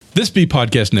This B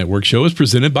Podcast Network show is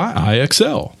presented by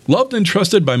IXL. Loved and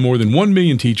trusted by more than 1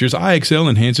 million teachers, IXL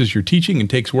enhances your teaching and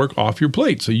takes work off your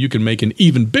plate so you can make an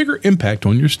even bigger impact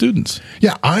on your students.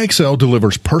 Yeah, IXL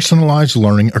delivers personalized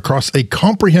learning across a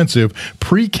comprehensive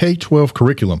pre-K-12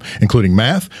 curriculum, including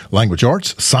math, language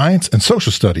arts, science, and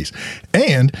social studies,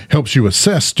 and helps you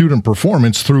assess student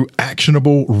performance through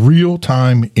actionable,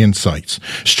 real-time insights.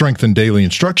 Strengthen daily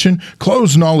instruction,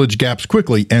 close knowledge gaps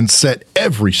quickly, and set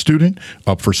every student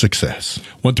up for success.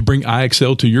 Want to bring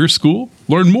IXL to your school?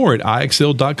 Learn more at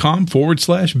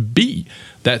IXL.com/B.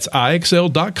 That's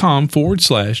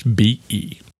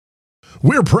IXL.com/BE.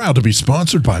 We're proud to be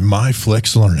sponsored by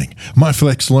MyFlex Learning.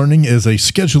 MyFlex Learning is a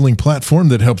scheduling platform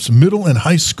that helps middle and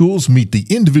high schools meet the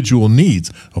individual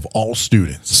needs of all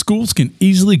students. Schools can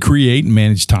easily create and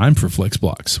manage time for flex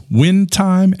blocks, win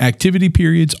time, activity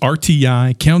periods,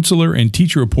 RTI, counselor and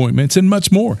teacher appointments, and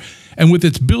much more. And with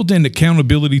its built-in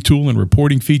accountability tool and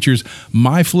reporting features,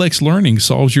 MyFlex Learning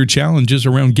solves your challenges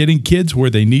around getting kids where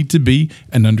they need to be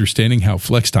and understanding how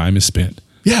flex time is spent.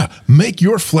 Yeah, make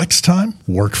your flex time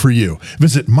work for you.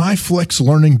 Visit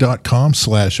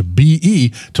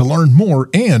myflexlearning.com/BE to learn more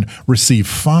and receive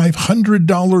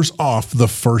 $500 off the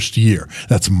first year.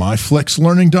 That's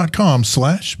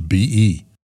myflexlearning.com/BE.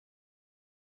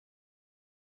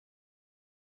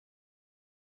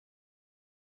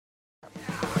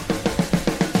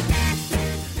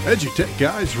 EduTech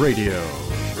Guys Radio,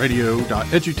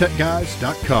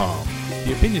 radio.edutechguys.com.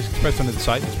 The opinions expressed on the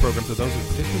site and this program to those of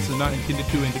participants are not intended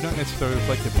to and do not necessarily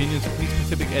reflect the opinions of any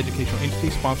specific educational entity,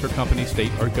 sponsor, company,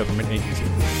 state, or government agency.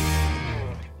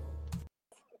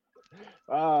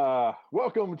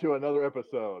 Welcome to another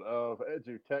episode of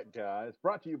EduTech Guys,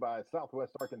 brought to you by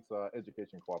Southwest Arkansas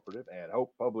Education Cooperative and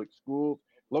Hope Public Schools,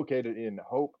 located in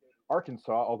Hope,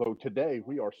 Arkansas. Although today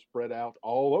we are spread out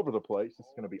all over the place. This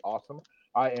is going to be awesome.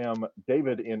 I am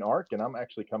David in Ark, and I'm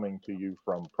actually coming to you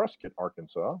from Prescott,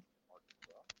 Arkansas.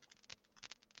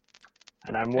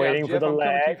 And I'm waiting for the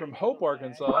lag. From Hope,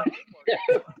 Arkansas.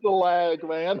 Yes, the lag,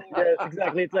 man. Yes,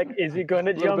 exactly. It's like, is he going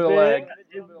to jump in?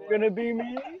 Is it going to be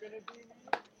me?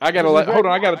 I gotta hold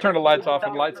on. I gotta turn the lights off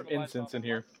and light some incense in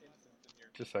here.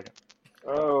 Just a second.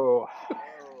 Oh.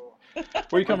 Where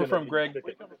are you coming from, Greg?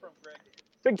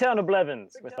 Big town of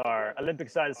Blevins with our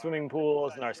Olympic-sized swimming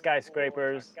pools and our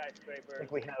skyscrapers. I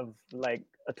think we have like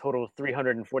a total of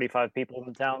 345 people in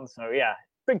the town. So yeah,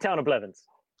 big town of Blevins.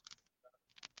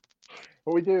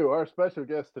 Well, we do. Our special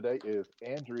guest today is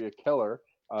Andrea Keller.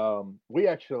 We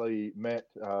actually met,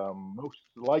 most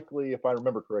likely, if I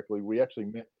remember correctly, we actually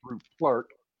met through Clark,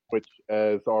 which,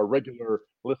 as our regular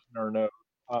listener knows,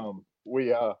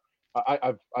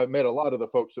 I've met a lot of the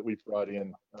folks that we've brought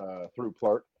in through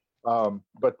Clark.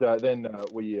 But then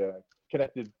we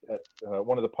connected at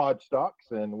one of the pod stocks,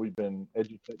 and we've been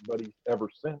EduTech buddies ever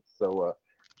since. So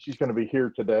she's going to be here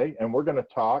today, and we're going to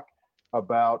talk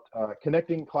about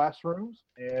connecting classrooms,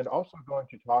 and also going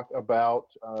to talk about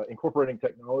incorporating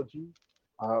technology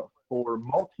for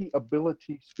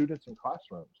multi-ability students in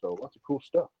classrooms. So lots of cool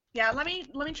stuff. Yeah, let me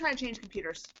try and change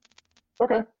computers.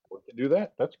 Okay, we can do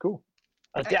that. That's cool.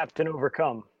 Adapt and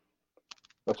overcome.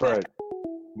 That's right.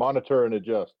 Monitor and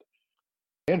adjust.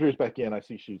 Andrea's back in. I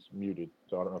see she's muted,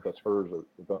 so I don't know if that's hers or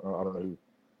I don't know who.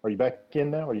 Are you back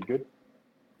in now? Are you good?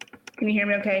 Can you hear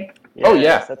me okay? Yes, Oh,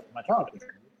 yeah. That's much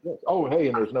Yes. Oh, hey,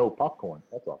 and there's no popcorn.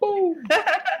 That's awesome.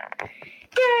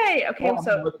 Yay! Okay, Oh,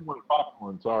 so let's want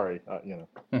popcorn. Sorry, sadness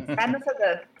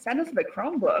of the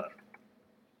Chromebook.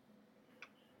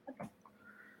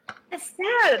 That's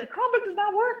sad. The Chromebook does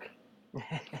not work.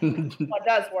 Well, it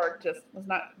does work, just it's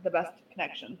not the best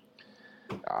connection.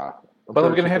 But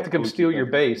I'm going to have to come steal your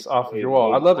base off of your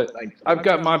wall. I love it. I've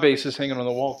got my bases hanging on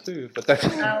the wall, too. But that's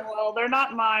Well, they're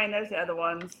not mine. There's the other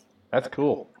ones. that's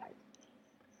cool.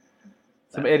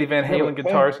 Some Eddie Van Halen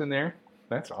guitars in there.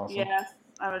 That's awesome. Yes,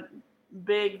 I'm a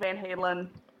big Van Halen.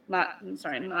 Not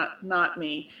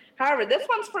me. However, this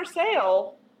one's for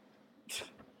sale.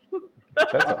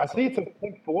 I see it's a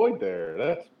Pink Floyd there.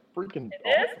 That's freaking It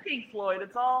is Pink Floyd.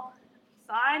 It's all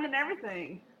signed and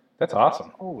everything. That's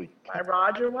awesome. Holy By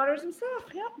Roger Waters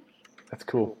himself. Yep. That's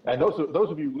cool. And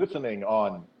those of you listening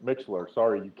on Mixler,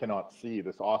 sorry you cannot see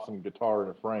this awesome guitar in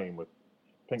a frame with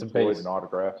Pink Floyd and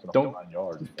autographs and all 9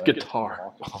 yards.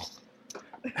 Guitar. Awesome.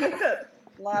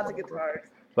 Lots of guitars.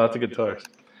 Lots of guitars.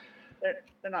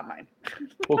 They're not mine.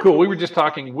 Well, cool. We were just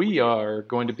talking. We are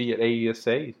going to be at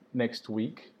AESA next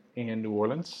week in New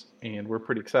Orleans, and we're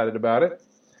pretty excited about it.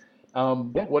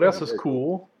 What else is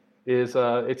cool is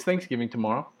it's Thanksgiving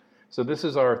tomorrow. So this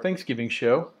is our Thanksgiving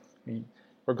show.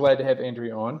 We're glad to have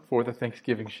Andrea on for the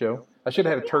Thanksgiving show. I should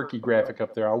have had a turkey graphic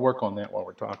up there. I'll work on that while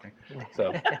we're talking.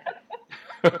 So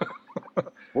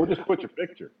We'll just put your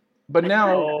picture. But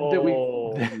now Oh. that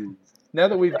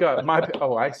we've got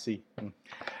I see.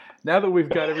 Now that we've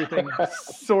got everything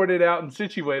sorted out and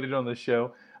situated on the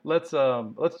show, let's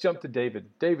jump to David.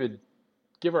 David,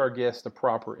 give our guest a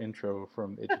proper intro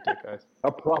from EduTech Guys.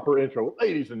 A proper intro.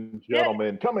 Ladies and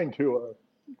gentlemen, coming to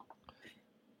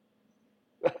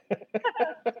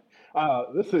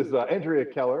this is Andrea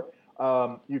Keller.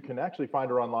 You can actually find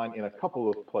her online in a couple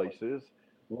of places.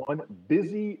 One,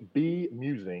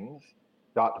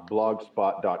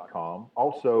 busybeemusings.blogspot.com.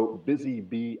 Also,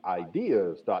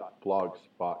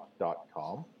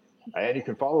 busybeeideas.blogspot.com. And you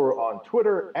can follow her on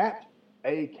Twitter at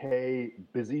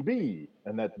AKBusyBee.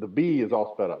 And that the B is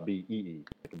all spelled out, B-E-E,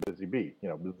 like a busy bee. You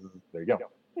know, there you go.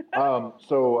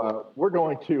 So we're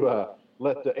going to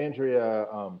let Andrea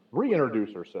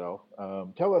reintroduce herself.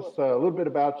 Tell us a little bit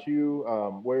about you,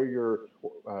 where you're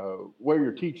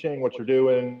teaching, what you're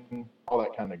doing, all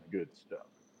that kind of good stuff.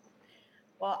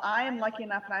 Well, I am lucky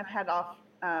enough, and I've had off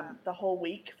the whole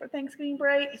week for Thanksgiving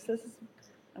break. So it's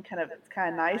kind of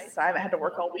nice. So I haven't had to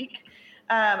work all week.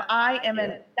 I am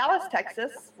in Dallas,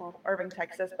 Texas, Irving,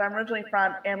 Texas, but I'm originally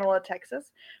from Amarillo,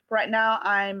 Texas. But right now,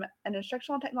 I'm an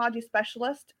instructional technology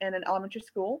specialist in an elementary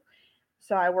school.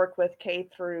 So I work with K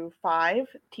through 5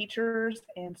 teachers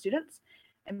and students.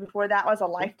 And before that, I was a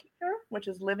life teacher, which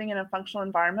is living in a functional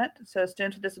environment. So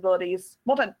students with disabilities,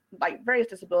 various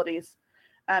disabilities,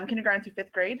 kindergarten through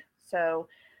 5th grade. So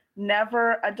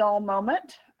never a dull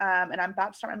moment. And I'm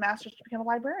about to start my master's to become a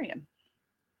librarian.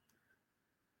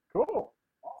 Cool.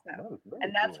 So,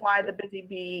 and that's why the Busy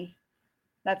Bee,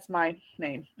 that's my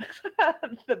name,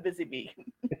 the Busy Bee.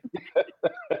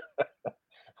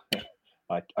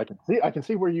 I can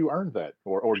see where you earned that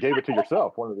or gave it to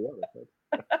yourself, one or the other.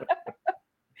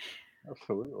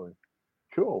 Absolutely.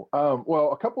 Cool.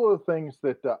 Well, a couple of things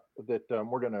that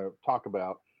we're going to talk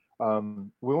about.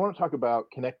 We want to talk about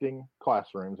connecting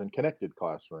classrooms and connected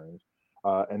classrooms.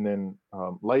 And then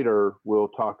later we'll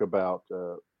talk about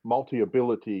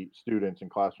multi-ability students in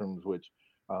classrooms, which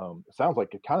sounds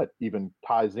like it kind of even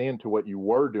ties into what you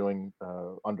were doing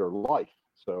under life.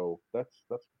 So I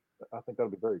think that'll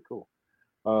be very cool.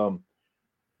 I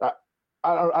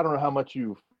don't know how much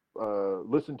you've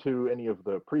listened to any of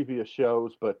the previous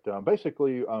shows, but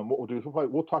basically what we'll do is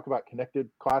we'll talk about connected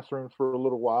classrooms for a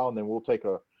little while, and then we'll take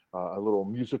a little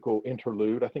musical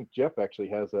interlude. I think Jeff actually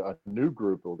has a new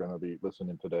group we're going to be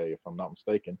listening today, if I'm not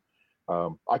mistaken.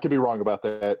 I could be wrong about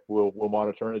that. We'll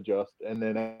monitor and adjust, and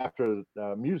then after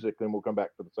music, then we'll come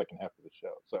back for the second half of the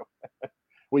show. So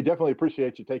we definitely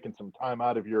appreciate you taking some time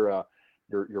out of your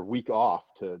week off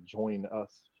to join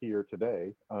us here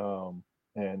today.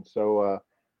 And so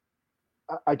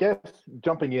I guess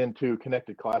jumping into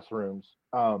connected classrooms,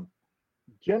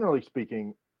 generally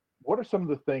speaking, what are some of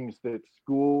the things that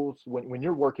schools, when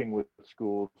you're working with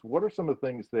schools, what are some of the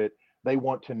things that they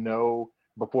want to know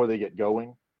before they get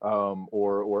going,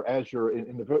 or as you're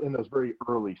in those very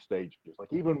early stages,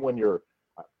 like even when you're,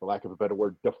 for lack of a better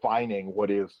word, defining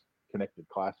what is connected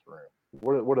classroom,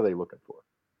 what are they looking for?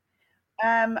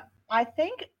 I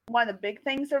think one of the big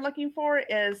things they're looking for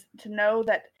is to know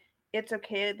that it's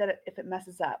okay that if it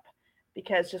messes up,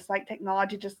 because just like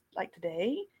technology, just like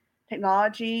today,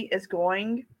 technology is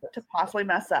going to possibly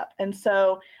mess up. And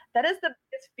so that is the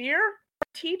biggest fear for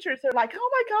teachers. They're like, oh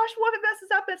my gosh, what if it messes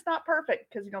up? It's not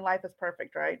perfect, because life is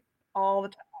perfect, right? All the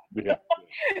time. Yeah,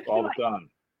 all the time.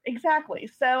 Exactly.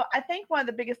 So I think one of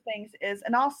the biggest things is,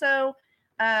 and also,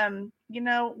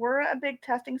 we're a big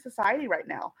testing society right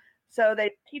now. So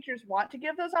teachers want to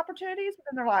give those opportunities, but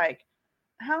then they're like,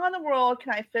 how in the world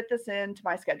can I fit this into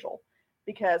my schedule?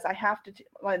 Because I have to,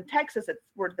 in Texas,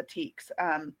 we're the TEKS,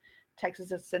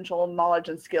 Texas Essential Knowledge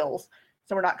and Skills.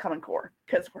 So we're not Common Core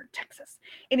because we're in Texas.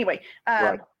 Anyway,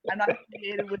 right. I'm not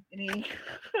affiliated with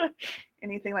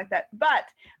anything like that. But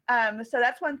so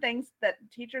that's one thing that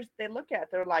teachers, they look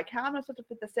at. They're like, how am I supposed to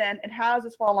fit this in? And how does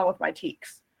this fall along with my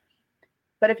TEKS?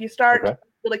 But if you start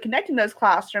really connecting those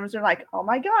classrooms, they're like, oh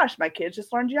my gosh, my kids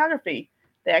just learned geography.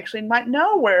 They actually might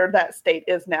know where that state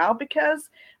is now because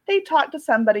they talked to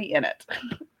somebody in it.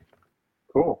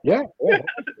 Cool. Yeah. That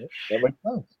makes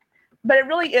sense. But it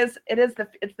really is. It's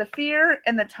the fear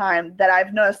and the time that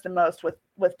I've noticed the most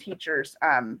with teachers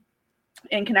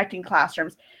in connecting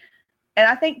classrooms. And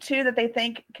I think too that they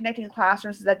think connecting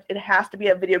classrooms is that it has to be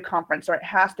a video conference or it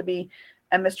has to be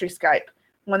a mystery Skype,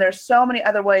 when there's so many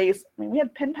other ways. I mean, we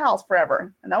had pen pals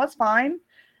forever, and that was fine.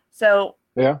 So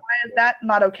why is that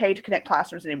not okay to connect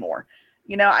classrooms anymore?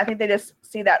 I think they just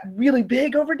see that really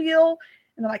big ordeal,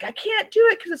 and they're like, I can't do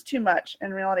it because it's too much.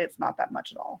 In reality, it's not that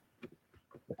much at all.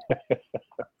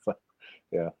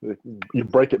 Yeah, you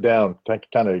break it down,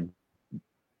 kind of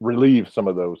relieve some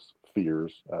of those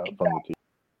fears from the teacher.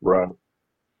 Right.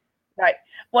 Right.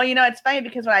 Well, it's funny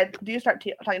because when I do start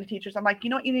talking to teachers, I'm like, you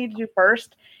know what you need to do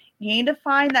first? You need to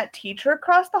find that teacher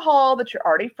across the hall that you're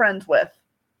already friends with,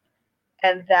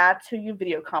 and that's who you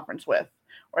video conference with,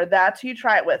 or that's who you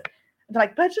try it with. And they're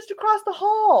like, but it's just across the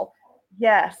hall.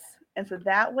 Yes. And so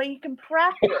that way you can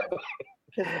practice,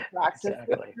 because practice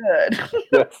Exactly. is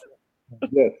good.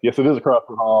 Yes, it is across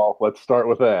the hall. Let's start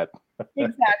with that.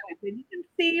 Exactly. So you can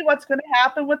see what's going to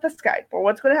happen with the Skype, or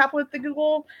what's going to happen with the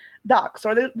Google Docs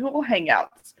or the Google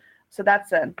Hangouts. So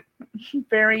that's a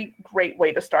very great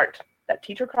way to start. That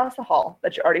teacher across the hall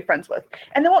that you're already friends with.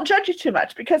 And they won't judge you too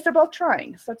much because they're both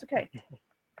trying. So that's okay.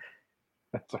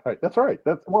 That's right. That's right.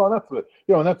 That's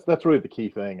really the key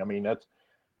thing. I mean, that's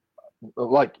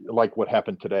like what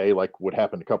happened today, like what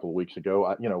happened a couple of weeks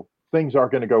ago. Things are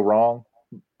going to go wrong,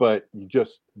 but you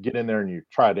just get in there and you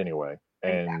try it anyway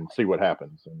and see what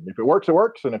happens. And if it works, it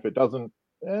works. And if it doesn't,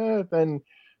 then,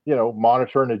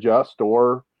 monitor and adjust,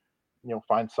 or,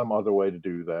 find some other way to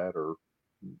do that, or,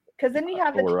 because then you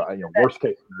have the worst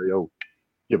case scenario,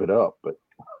 give it up. But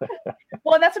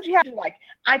well, that's what you have to do. Like,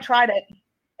 I tried it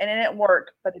and it didn't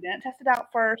work, but they didn't test it out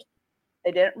first.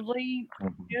 They didn't really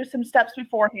do some steps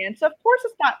beforehand. So of course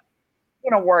it's not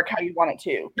going to work how you want it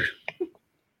to.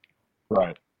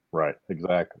 Right,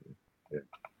 exactly. Yeah.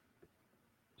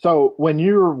 So when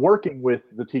you're working with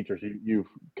the teachers, you've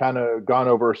kind of gone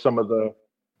over some of the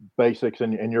basics,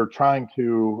 and you're trying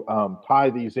to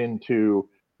tie these into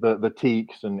the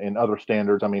TEKS and other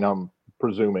standards. I mean, I'm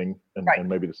presuming, and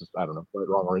maybe this is, I don't know, right,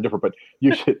 wrong, or indifferent, but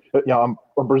you should, I'm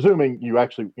presuming you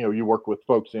actually, you work with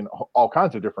folks in all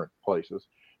kinds of different places.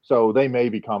 So they may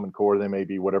be Common Core, they may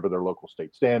be whatever their local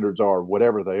state standards are,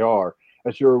 whatever they are.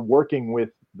 As you're working with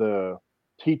the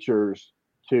teachers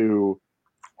to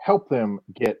help them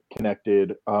get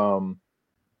connected, are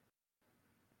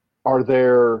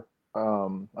there,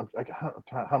 how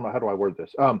do I word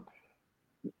this?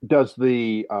 Does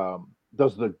the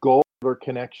goal of their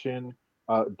connection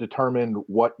determine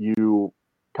what you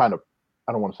kind of,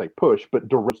 I don't want to say push, but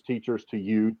direct teachers to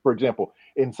use? For example,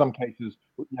 in some cases,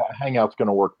 Hangout's going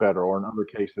to work better, or in other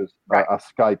cases, a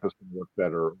Skype is going to work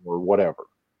better, or whatever.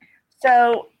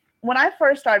 So when I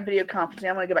first started video conferencing,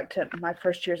 I'm going to go back to my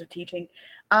first years of teaching.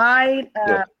 I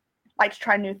like to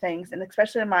try new things, and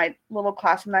especially in my little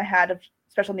classroom I had of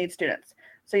special needs students.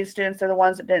 So these students are the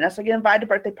ones that didn't necessarily get invited to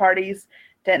birthday parties,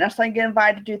 didn't necessarily get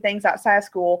invited to do things outside of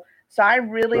school. So I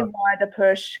really wanted to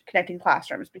push connecting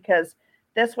classrooms, because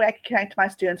this way I could connect my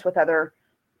students with other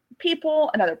people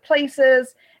and other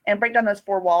places and break down those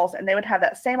four walls, and they would have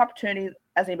that same opportunity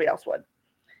as anybody else would.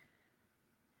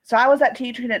 So I was that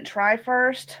teacher who didn't try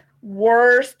first.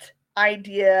 Worst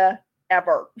idea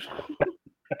ever.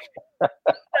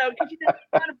 So because you just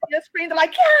kind of video screen, they're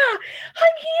like, yeah, I'm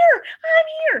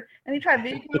here. And you try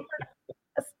video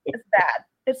conference, it's bad.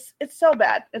 It's so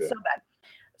bad. It's so bad.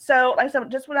 So like I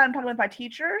said, just when I'm talking with my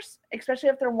teachers, especially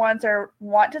if they're ones that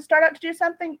want to start out to do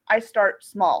something, I start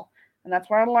small. And that's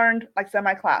where I learned, like I said, in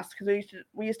my class, because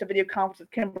we used to video conference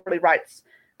with Kimberly Wright's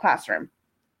classroom.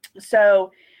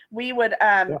 So we would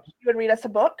she would read us a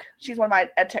book. She's one of my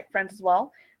ed tech friends as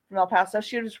well from El Paso.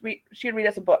 She'd read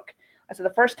us a book. I said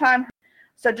the first time.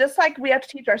 So just like we have to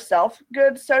teach ourselves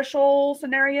good social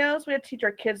scenarios, we have to teach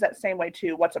our kids that same way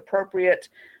too. What's appropriate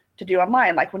to do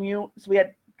online? Like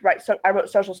I wrote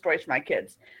social stories for my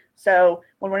kids. So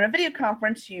when we're in a video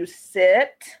conference, you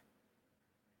sit,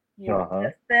 you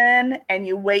listen, and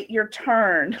you wait your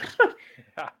turn.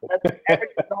 Every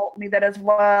adult need that as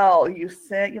well. You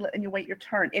sit, and you wait your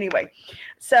turn. Anyway,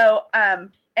 so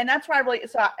and that's why I really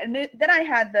saw. And then I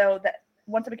had, though, that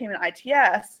once I became an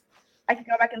ITS, I could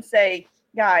go back and say,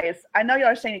 guys, I know y'all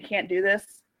are saying you can't do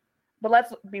this, but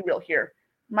let's be real here.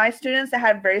 My students that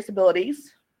have various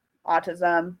abilities,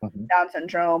 autism, Down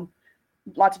syndrome,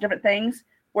 lots of different things,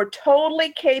 were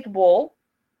totally capable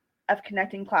of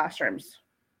connecting classrooms.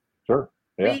 Sure.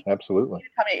 Yeah, absolutely.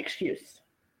 Tell me excuse.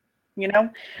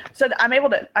 So I'm able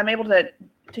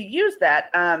to use that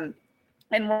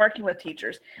in working with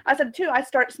teachers. I said too, I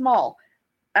start small.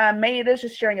 Maybe it is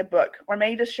just sharing a book, or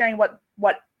maybe just sharing what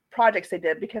projects they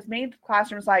did, because many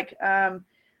classrooms, like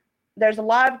there's a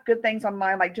lot of good things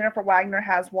online. Like Jennifer Wagner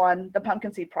has one, the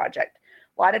Pumpkin Seed Project.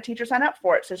 Why did teachers sign up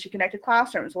for it? So she connected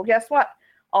classrooms. Well, guess what?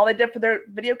 All they did for their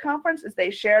video conference is they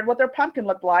shared what their pumpkin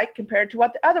looked like compared to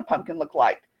what the other pumpkin looked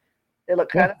like. They look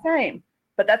kind of the same,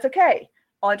 but that's okay.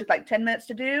 Only took like 10 minutes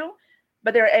to do,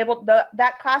 but they were able,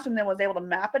 that classroom then was able to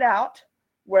map it out,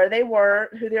 where they were,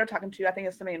 who they were talking to. I think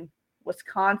it's somebody in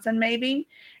Wisconsin maybe,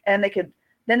 and they could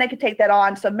take that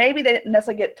on. So maybe they didn't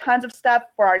necessarily get tons of stuff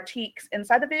for our TEKS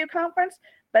inside the video conference,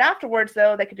 But afterwards,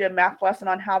 though, they could do a math lesson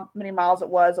on how many miles it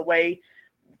was away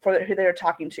for who they were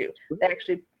talking to. They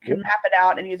actually can map it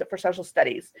out and use it for social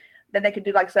studies. Then they could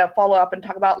do like a follow up and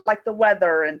talk about like the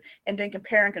weather and doing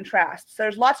compare and contrast. So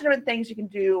there's lots of different things you can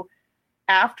do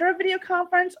after a video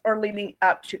conference or leading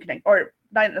up to connect, or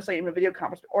not necessarily even a video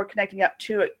conference, or connecting up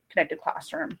to a connected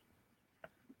classroom.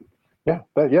 Yeah,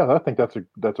 I think that's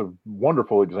a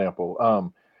wonderful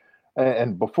example.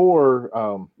 And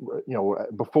before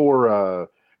before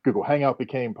Google Hangout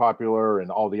became popular and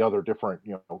all the other different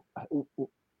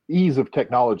ease of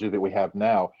technology that we have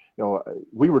now,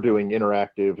 we were doing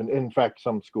interactive, and in fact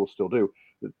some schools still do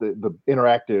the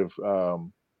interactive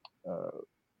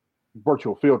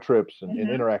virtual field trips and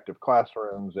interactive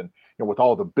classrooms, and with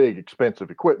all the big expensive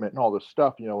equipment and all this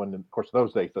stuff, and of course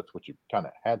those days that's what you kind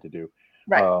of had to do.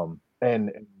 Right.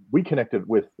 And we connected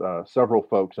with several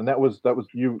folks, and that was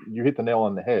you hit the nail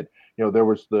on the head. There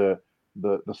was the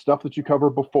stuff that you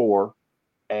covered before,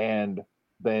 and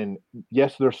then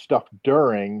yes, there's stuff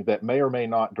during that may or may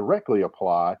not directly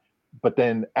apply, but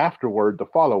then afterward, the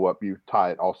follow-up, you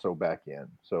tie it also back in.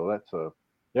 So that's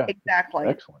exactly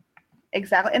excellent.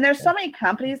 Exactly. And there's so many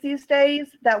companies these days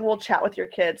that will chat with your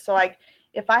kids. So like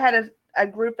if I had a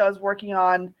group that was working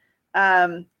on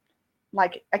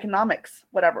like economics,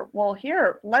 whatever. Well,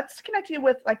 here, let's connect you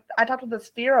with, like, I talked with the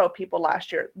Sphero people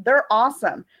last year. They're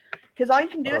awesome. Because all you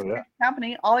can do is pick a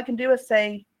company. All I can do is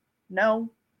say no,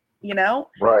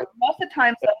 Right. Most of the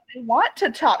time, they want to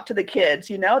talk to the kids,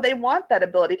 they want that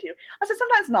ability to. I said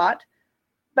sometimes not,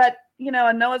 but,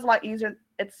 a no is a lot easier.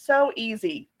 It's so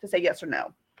easy to say yes or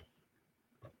no.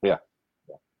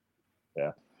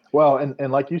 Yeah. Well,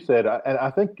 and like you said, and I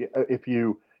think if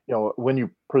you, when you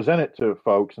present it to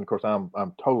folks, and of course I'm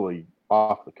totally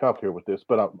off the cuff here with this,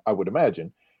 but I would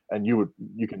imagine, and you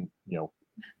can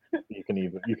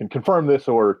confirm this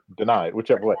or deny it,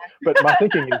 whichever way. But my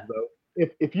thinking is, though,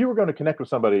 if you were going to connect with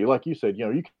somebody, like you said,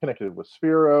 you connected with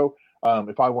Sphero.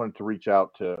 If I wanted to reach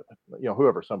out to,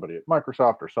 whoever, somebody at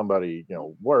Microsoft or somebody,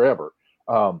 wherever,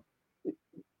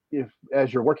 if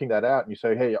as you're working that out and you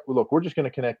say, hey, look, we're just going to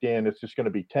connect in, it's just going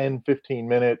to be 10, 15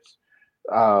 minutes.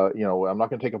 I'm not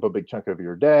going to take up a big chunk of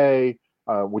your day.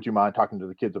 Would you mind talking to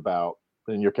the kids about,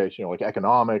 in your case, like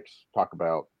economics, talk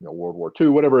about, World War II,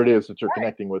 whatever it is that you're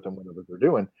connecting with them, whatever they're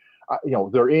doing,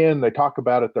 they're in, they talk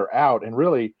about it, they're out. And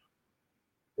really,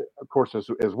 of course,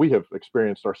 as we have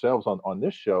experienced ourselves on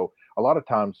this show, a lot of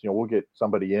times, we'll get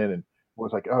somebody in and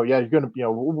was like, oh yeah, you're going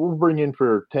to, we'll bring in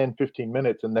for 10, 15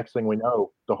 minutes. And next thing we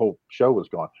know, the whole show is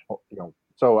gone.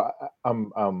 So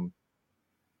I'm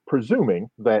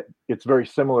presuming that it's very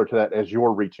similar to that as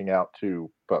you're reaching out to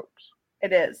folks.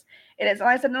 It is. And like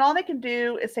I said, and all they can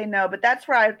do is say no, but that's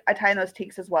where I tie in those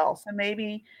teaks as well. So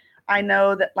maybe I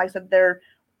know that, like I said, they're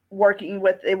working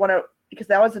with, they want to, because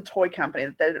that was a toy company,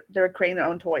 they're creating their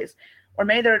own toys. Or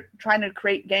maybe they're trying to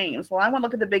create games. Well, I want to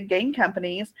look at the big game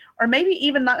companies, or maybe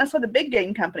even not necessarily the big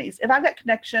game companies. If I've got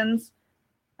connections,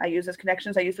 I use the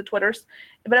Twitters.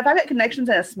 But if I've got connections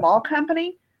in a small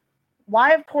company,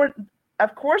 why, of course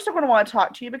they're going to want to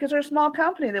talk to you because they're a small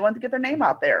company. They want to get their name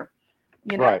out there.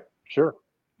 Right. Sure.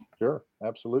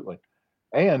 Absolutely.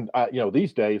 And,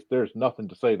 these days, there's nothing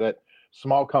to say that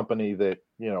small company that,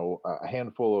 a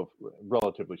handful of,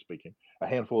 relatively speaking, a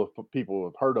handful of people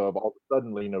have heard of, all of a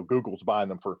sudden, Google's buying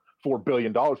them for $4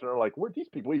 billion. And they're like, where'd these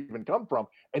people even come from?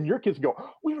 And your kids go,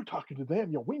 oh, we were talking to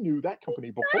them. We knew that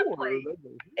company before.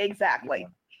 Exactly.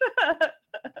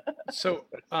 So,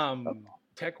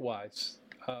 tech-wise,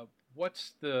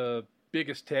 what's the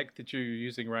biggest tech that you're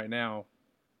using right now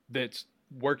that's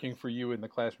working for you in the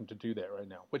classroom to do that right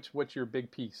now? What's your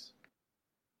big piece?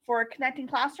 For connecting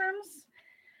classrooms?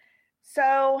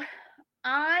 So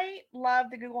I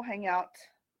love the Google Hangout,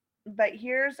 but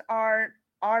here's our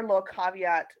little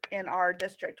caveat in our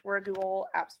district. We're a Google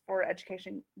Apps for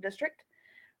Education district,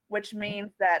 which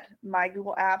means that my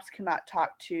Google Apps cannot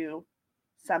talk to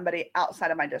somebody outside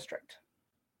of my district.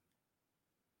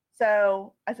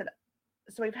 So I said,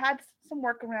 so we've had some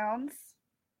workarounds.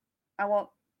 I won't,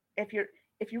 if you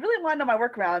really want to know my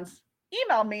workarounds,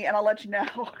 email me and I'll let you know.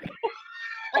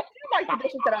 I do like the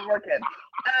dishes that I'm working.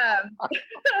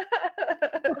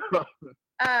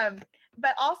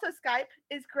 But also Skype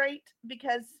is great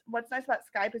because what's nice about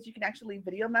Skype is you can actually leave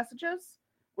video messages,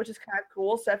 which is kind of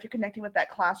cool. So if you're connecting with that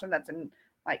classroom that's in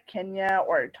like Kenya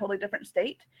or a totally different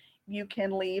state, you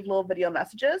can leave little video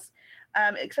messages,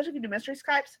 especially if you do mystery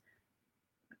Skypes.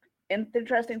 And the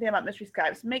interesting thing about mystery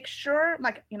Skypes, make sure,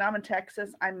 like, I'm in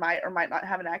Texas, I might or might not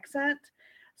have an accent.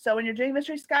 So when you're doing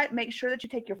mystery Skype, make sure that you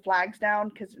take your flags down,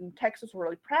 because in Texas, we're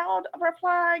really proud of our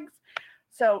flags.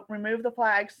 So remove the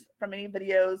flags from any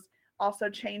videos. also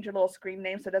change your little screen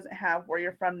name so it doesn't have where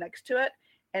you're from next to it,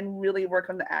 and really work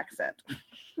on the accent.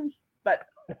 But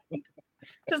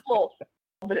just a little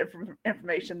bit of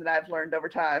information that I've learned over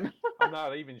time. I'm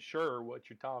not even sure what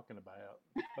you're talking about.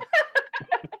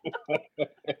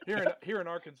 Here in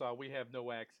Arkansas, we have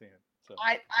no accent. So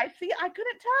I see. I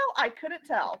couldn't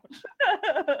tell.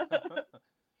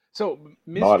 So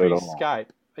Not at Mystery all. Skype.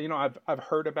 I've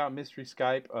heard about Mystery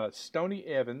Skype. Stoney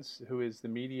Evans, who is the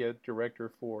media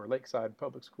director for Lakeside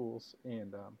Public Schools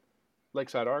and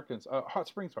Lakeside, Arkansas, Hot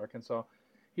Springs, Arkansas,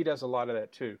 he does a lot of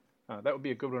that too. That would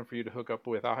be a good one for you to hook up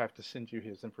with. I'll have to send you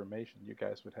his information. You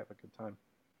guys would have a good time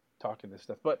talking this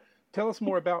stuff. But tell us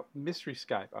more about Mystery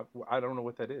Skype. I don't know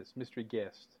what that is. Mystery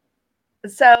guest.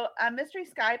 So Mystery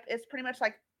Skype is pretty much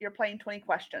like you're playing 20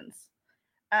 questions.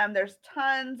 There's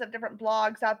tons of different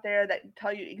blogs out there that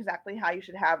tell you exactly how you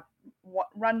should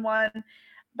run one,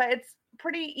 but it's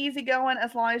pretty easy going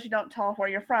as long as you don't tell them where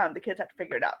you're from. The kids have to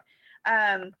figure it out.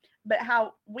 But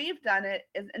how we've done it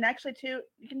is, and actually too,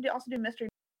 you can also do mystery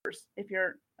numbers. If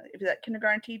you're that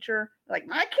kindergarten teacher, like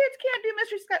my kids can't do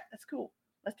Mystery Skype, that's cool.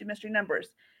 Let's do mystery numbers,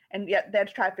 and yet they have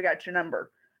to try to figure out your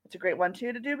number. It's a great one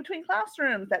too to do between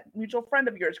classrooms. That mutual friend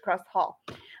of yours across the hall.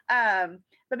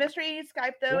 But Mystery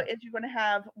Skype, though, is you're going to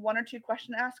have one or two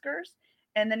question askers,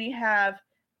 and then you have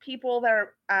people that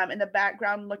are in the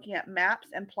background looking at maps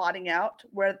and plotting out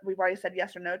where we've already said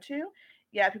yes or no to.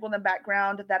 Yeah, people in the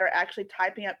background that are actually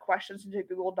typing up questions into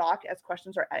Google Doc as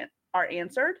questions are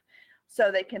answered,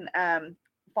 so they can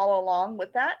follow along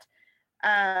with that.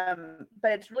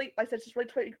 But it's really, like I said, it's just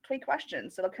really 20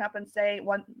 questions. So they'll come up and say,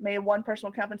 one person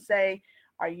will come up and say,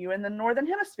 are you in the Northern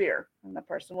Hemisphere? And the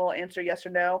person will answer yes or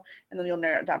no, and then you'll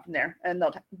narrow it down from there, and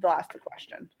they'll ask the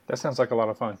question. That sounds like a lot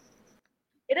of fun.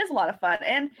 It is a lot of fun,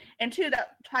 and two,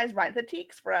 that ties right the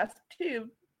teaks for us too.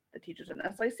 The teachers don't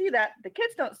necessarily see that, the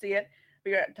kids don't see it, but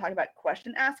you're talking about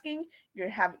question asking. You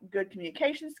have good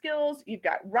communication skills. You've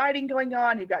got writing going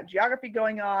on. You've got geography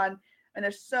going on, and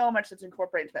there's so much that's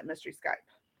incorporated into that Mystery Skype.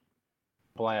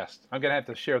 Blast! I'm gonna have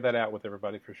to share that out with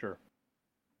everybody for sure.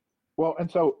 Well,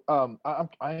 and so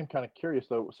I am kind of curious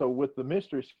though. So with the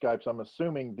Mystery Skypes, I'm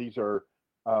assuming these are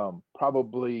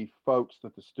probably folks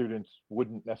that the students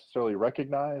wouldn't necessarily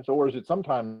recognize, or is it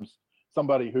sometimes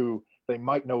somebody who they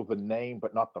might know the name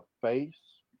but not the face?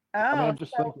 I mean, I'm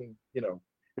just thinking,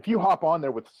 if you hop on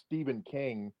there with Stephen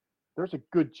King, there's a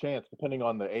good chance, depending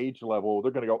on the age level,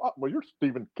 they're going to go, oh, well, you're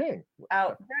Stephen King.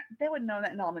 Oh, they would know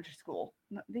that in elementary school.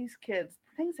 These kids,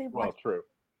 things they watch. Well, true.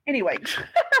 Anyway,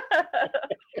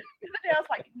 I was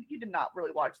like, you did not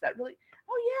really watch that, really?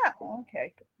 Oh yeah,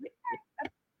 okay,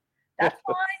 that's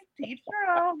fine. Teach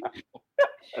their own.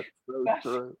 That's so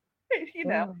true.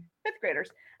 Fifth graders.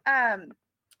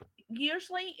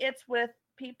 Usually it's with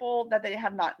people that they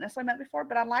have not necessarily met before,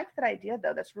 but I like that idea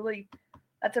though. That's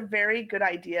a very good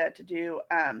idea to do,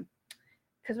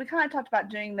 because we kind of talked about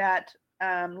doing that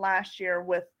last year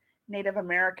with Native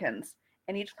Americans,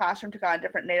 and each classroom took on a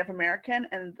different Native American,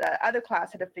 and the other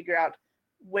class had to figure out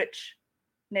which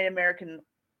Native American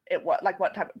it was, like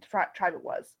what type of tribe it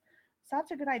was. So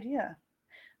that's a good idea.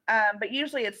 But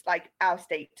usually it's like out of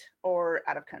state or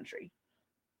out of country.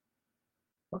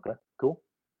 Okay, cool.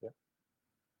 Yeah.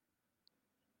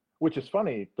 Which is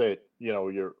funny that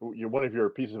your one of your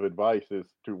pieces of advice is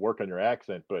to work on your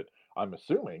accent, but I'm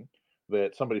assuming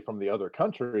that somebody from the other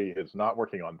country is not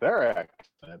working on their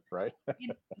accent, right?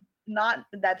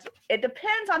 It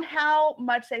depends on how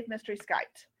much they've Mystery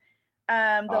Skyped.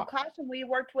 The classroom we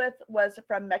worked with was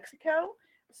from Mexico,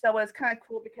 so it was kind of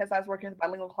cool because I was working with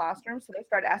bilingual classrooms, so they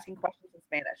started asking questions in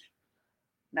Spanish.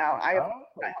 Now I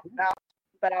helped out,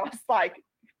 but I was like,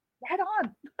 right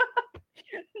on.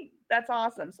 That's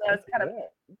awesome. So it's kind of,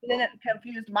 then it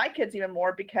confused my kids even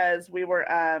more because we were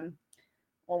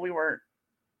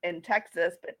in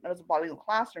Texas, but it was a bilingual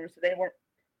classroom, so they weren't,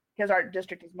 because our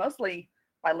district is mostly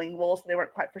bilingual, so they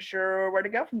weren't quite for sure where to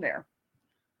go from there.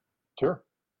 Sure.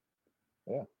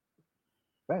 Yeah.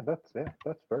 Man, that's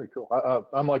very cool.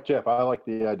 I'm like Jeff. I like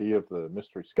the idea of the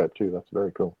Mystery Skype too. That's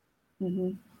very cool.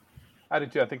 Mm-hmm. I do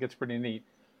too. I think it's pretty neat.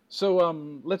 So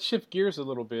let's shift gears a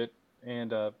little bit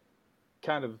and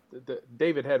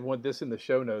David had this in the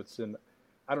show notes, and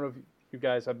I don't know if you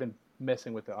guys, I've been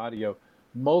messing with the audio.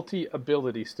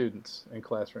 Multi-ability students in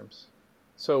classrooms.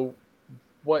 So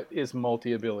what is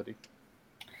multi-ability?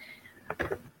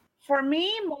 For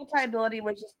me, multi-ability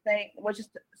was just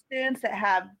students that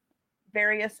have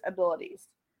various abilities,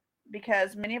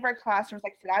 because many of our classrooms,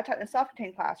 like I said, I taught in a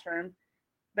self-contained classroom,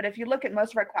 but if you look at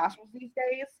most of our classrooms these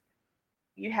days,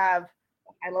 you have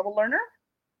a high-level learner,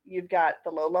 you've got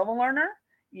the low-level learner,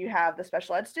 you have the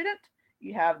special ed student,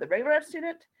 you have the regular ed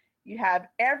student, You have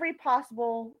every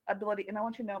possible ability. And I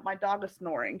want you to know my dog is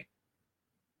snoring.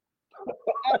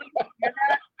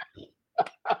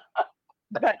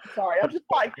 But sorry,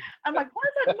 I'm like, what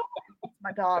is that noise? It's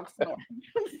my dog snoring.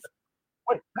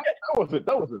 Wait,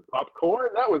 that wasn't popcorn.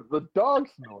 That was the dog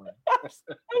snoring. I'm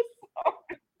so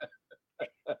sorry.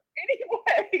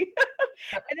 Anyway,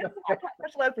 and this is why I taught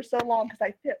special ed for so long, because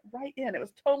I fit right in. It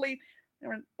was totally.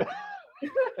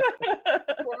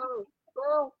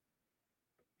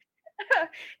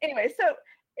 Anyway, so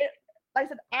like I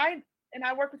said, I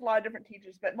work with a lot of different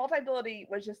teachers, but multi-ability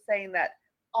was just saying that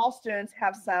all students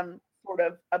have some sort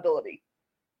of ability,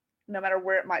 no matter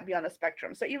where it might be on the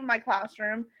spectrum. So even my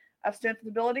classroom of students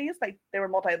with abilities, they were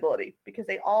multi-ability because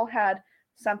they all had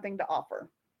something to offer.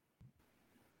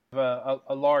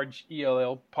 A large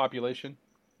ELL population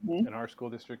in our school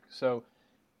district, so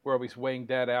we're always weighing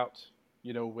that out.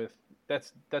 With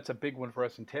that's a big one for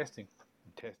us in testing.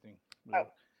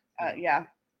 Yeah.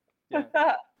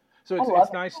 So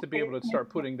it's nice to be able to start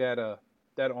putting that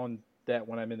on that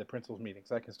when I'm in the principal's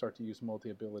meetings. I can start to use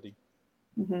multi-ability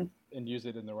and use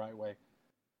it in the right way.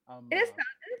 It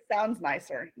sounds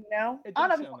nicer, It does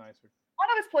sound nicer. I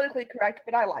know it's politically correct,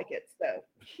 but I like it, so.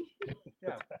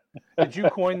 Yeah. Did you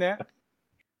coin that?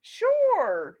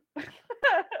 Sure.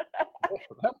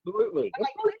 Absolutely. I'm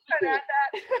like, please don't add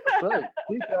that. That's right.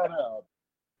 Keep that out.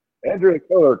 Andrea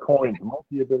Keller coined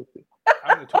multi-ability.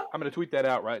 I'm gonna tweet that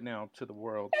out right now to the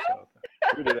world. So.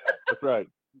 That's right.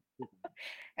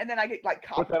 And then I get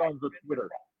put that on the Twitter.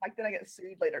 Then I get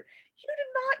sued later. You did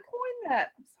not coin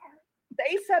that. I'm sorry.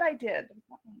 They said I did.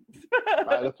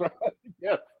 That's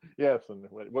right. Yes. And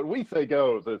what we say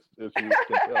goes, as you can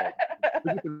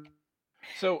tell.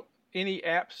 So, any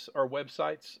apps or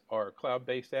websites or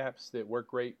cloud-based apps that work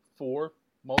great for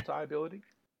multi-ability?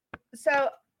 So,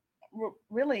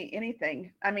 really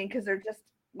anything. I mean, because they're just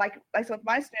like I said with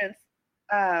my students,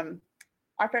 our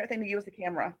favorite thing to use was the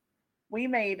camera. We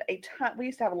made a ton. We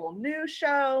used to have a little news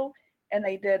show, and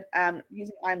they did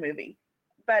using iMovie.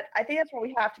 But I think that's where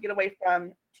we have to get away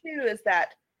from too. Is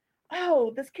that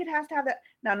this kid has to have that.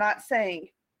 Now, I'm not saying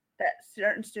that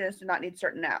certain students do not need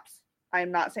certain apps. I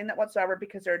am not saying that whatsoever,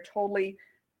 because there are totally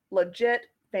legit,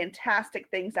 fantastic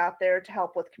things out there to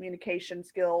help with communication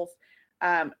skills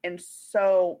and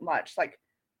so much. Like,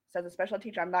 so as a special ed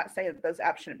teacher, I'm not saying that those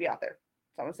apps shouldn't be out there.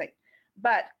 That's what I'm saying.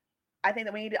 But I think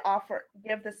that we need to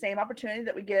give the same opportunity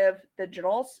that we give the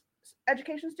general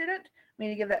education student. We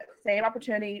need to give that same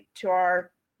opportunity to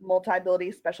our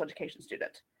multi-ability special education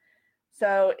student.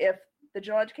 So if the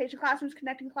general education classroom is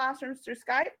connecting classrooms through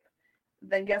Skype,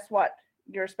 then guess what?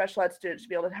 Your special ed students should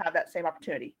be able to have that same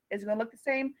opportunity. Is it going to look the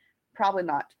same? Probably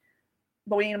not.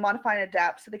 But we need to modify and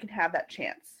adapt so they can have that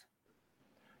chance.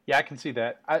 Yeah, I can see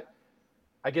that.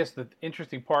 I guess the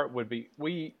interesting part would be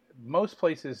most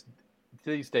places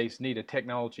these days need a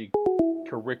technology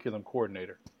curriculum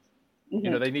coordinator.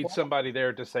 Mm-hmm. They need somebody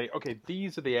there to say, okay,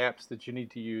 these are the apps that you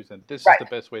need to use, and this Right. is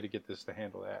the best way to get this to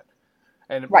handle that.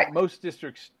 And Right. most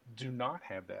districts do not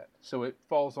have that. So it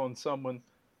falls on someone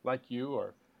like you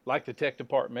or like the tech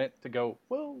department to go,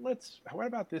 well, what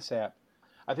about this app?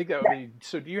 I think that would be,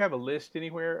 so do you have a list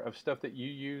anywhere of stuff that you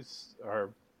use?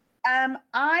 Or I'm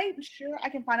sure I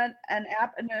can find an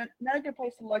app. And another good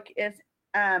place to look is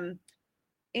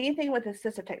anything with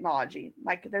assistive technology.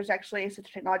 Like, there's actually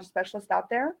assistive technology specialists out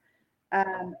there.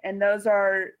 And those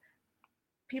are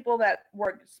people that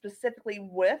work specifically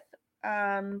with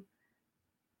kiddos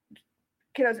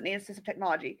that need assistive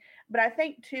technology. But I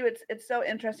think too, it's so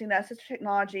interesting that assistive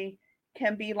technology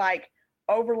can be like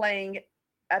overlaying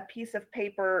a piece of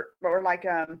paper or like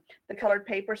the colored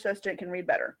paper so a student can read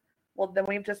better. Well, then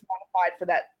we've just modified for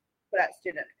that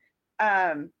student.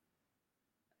 I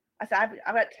said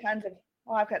I've got tons of.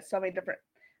 Oh, I've got so many different.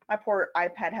 My poor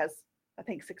iPad has, I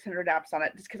think, 600 apps on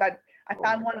it, just because I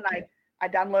found one and I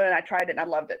downloaded it and I tried it and I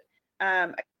loved it.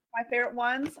 My favorite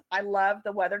ones, I love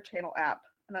the Weather Channel app.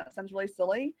 I know that sounds really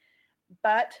silly,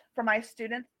 but for my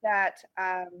students that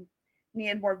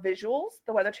needed more visuals,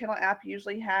 the Weather Channel app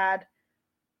usually had,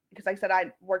 because like I said,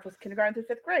 I worked with kindergarten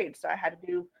through 5th grade, so I had to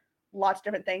do lots of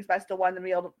different things, but I still wanted them to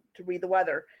be able to read the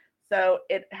weather. So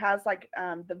it has like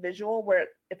the visual where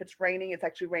if it's raining, it's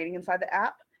actually raining inside the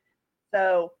app.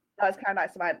 So that was kind of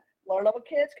nice. So my lower level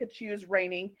kids could choose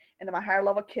raining, and then my higher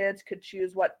level kids could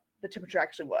choose what the temperature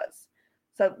actually was.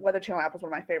 So Weather Channel app was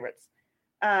one of my favorites.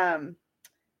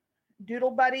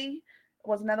 Doodle Buddy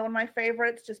was another one of my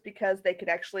favorites, just because they could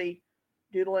actually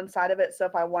doodle inside of it. So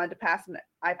if I wanted to pass an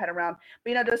iPad around,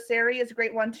 but Doceri is a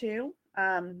great one too,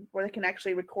 where they can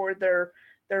actually record their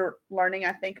learning.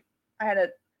 I think I had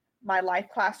my life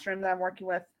classroom that I'm working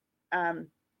with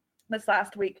this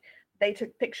last week. they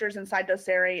took pictures inside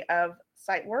Doceri of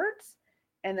sight words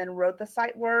and then wrote the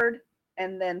sight word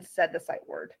and then said the sight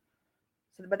word.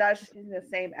 So, but I was just using the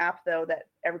same app though that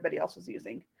everybody else was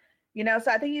using. You know,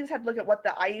 so I think you just have to look at what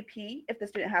the IEP, if the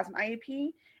student has an IEP,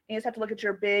 and you just have to look at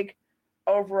your big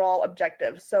overall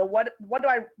objective. So what's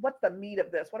the meat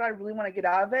of this? What do I really want to get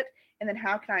out of it? And then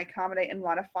how can I accommodate and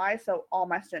modify so all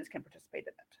my students can participate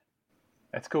in it?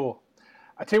 That's cool.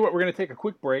 I tell you what, we're going to take a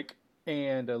quick break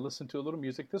and listen to a little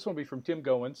music. This one will be from Tim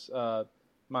Goins.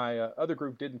 My other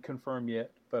group didn't confirm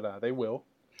yet, but they will.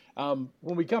 When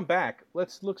we come back,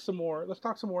 let's talk some more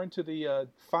into the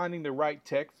finding the right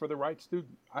tech for the right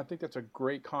student. I think that's a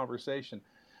great conversation.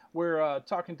 We're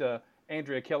talking to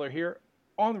Andrea Keller here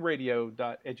on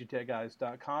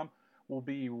radio.edutechguys.com. We'll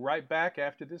be right back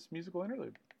after this musical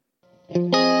interlude.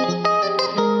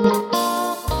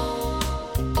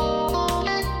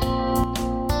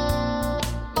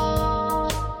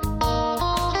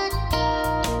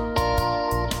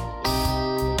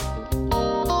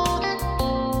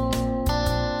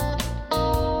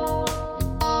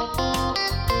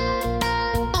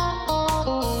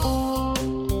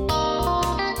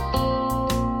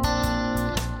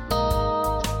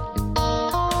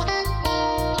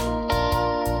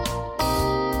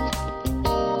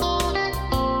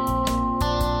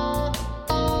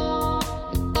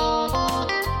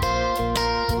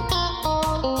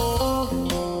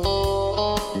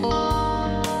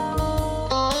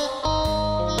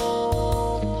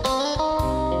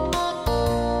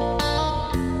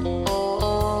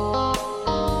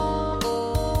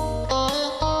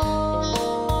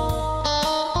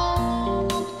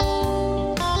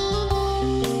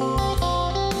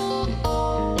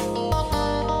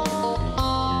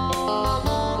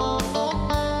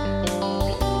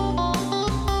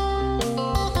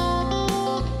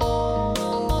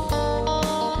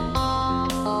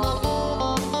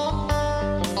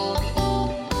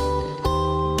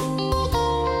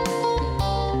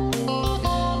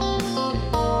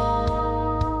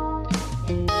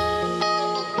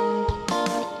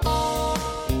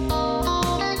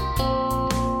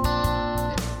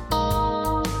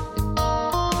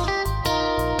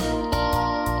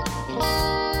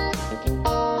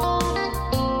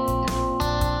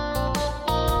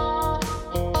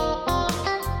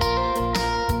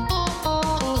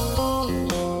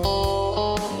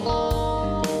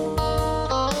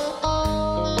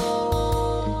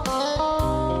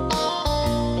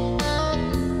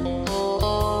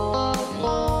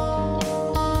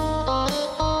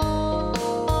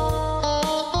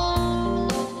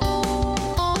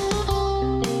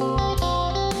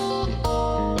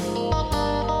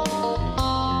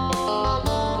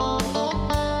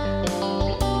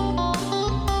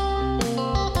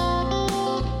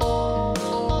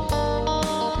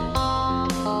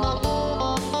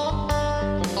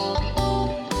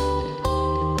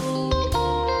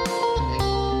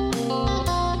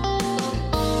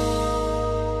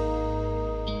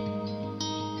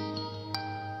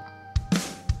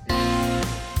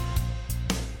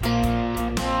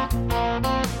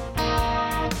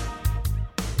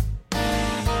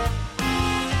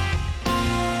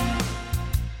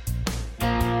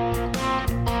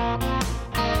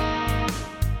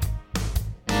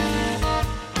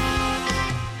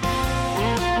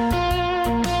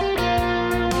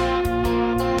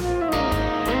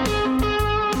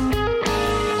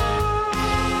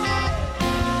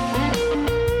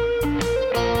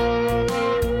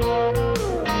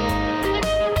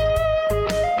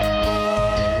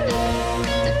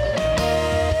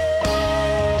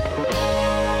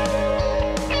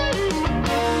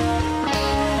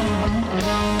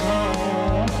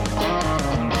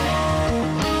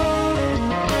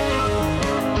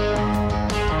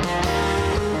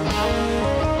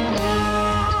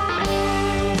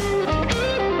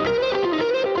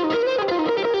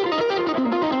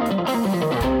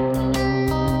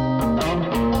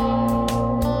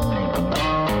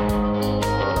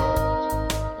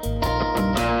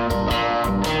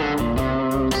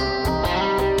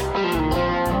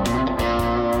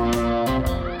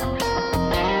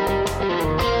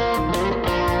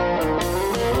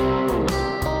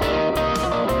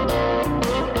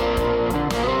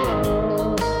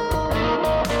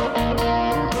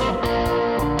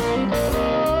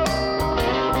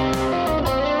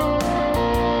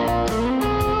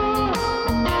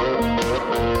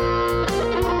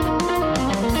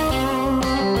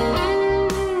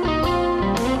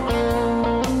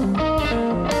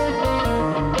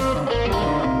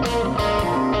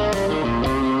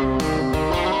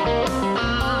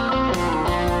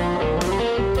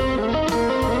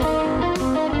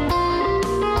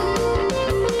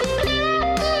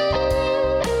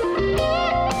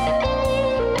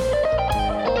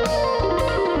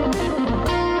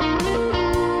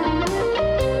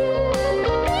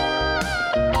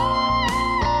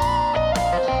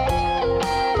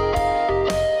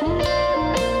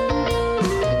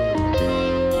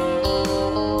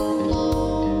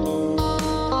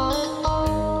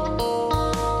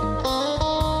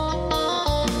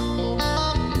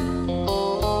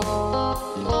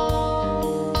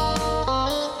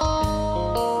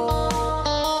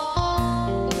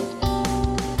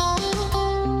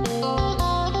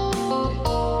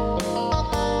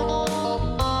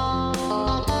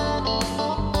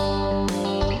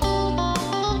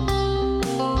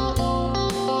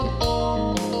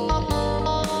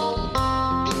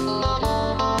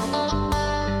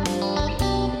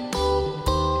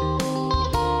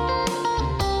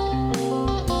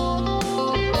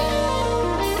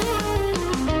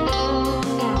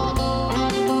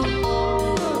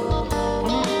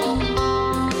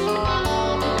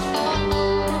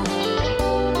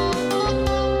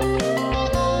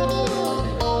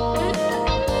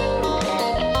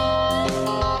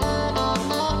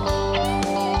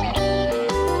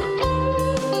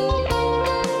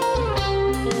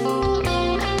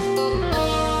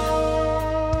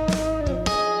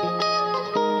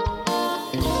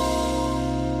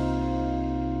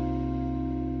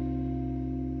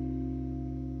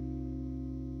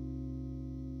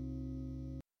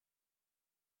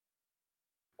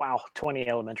 20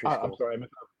 elementary I'm schools. sorry, I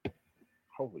missed up.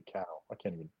 Holy cow, I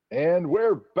can't even. And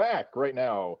we're back right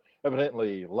now,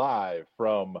 evidently live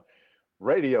from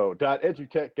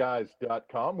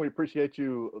radio.edutechguys.com. We appreciate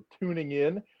you tuning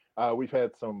in. We've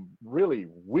had some really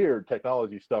weird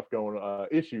technology stuff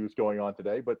issues going on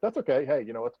today, but that's okay. Hey,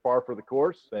 it's par for the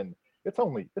course, and it's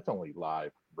only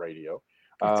live radio.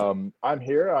 I'm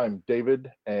here. I'm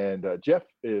David, and Jeff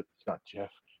is not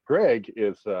Jeff. Greg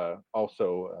is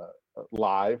also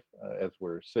live as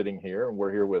we're sitting here, and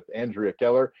we're here with Andrea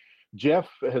Keller. Jeff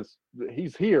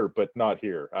he's here, but not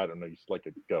here. I don't know. He's like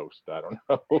a ghost. I don't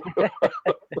know. We'll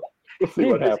see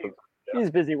what happens. He's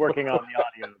busy working on the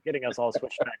audio, getting us all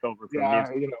switched back over from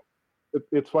music.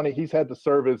 It's funny. He's had to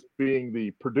serve as being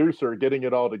the producer, getting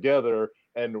it all together,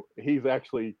 and he's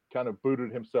actually kind of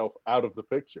booted himself out of the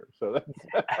picture. So that's.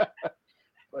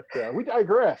 But we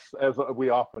digress, as we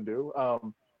often do.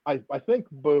 I think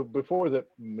before the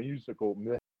musical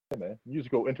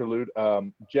interlude,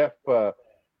 Jeff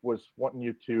was wanting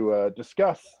you to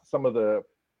discuss some of the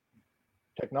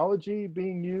technology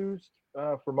being used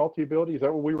for multi-ability. Is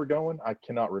that where we were going? I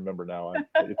cannot remember now.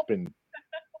 It's been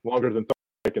longer than 30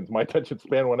 seconds. My attention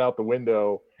span went out the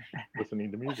window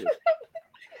listening to music.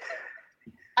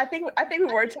 I think we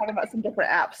were talking about some different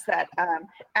apps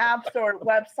apps or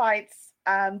websites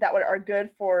that are good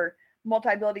for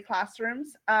multi-ability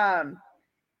classrooms. And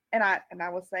I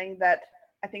was saying that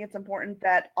I think it's important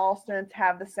that all students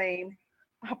have the same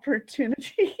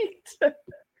opportunity to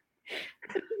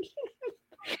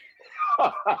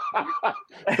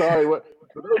Sorry, for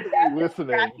those of you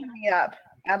listening, cracking me up.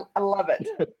 I love it.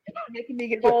 You're making me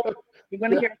get old. You're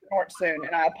going to hear it snort soon,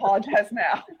 and I apologize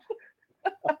now.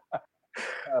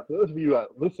 For those of you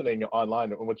listening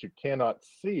online, what you cannot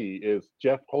see is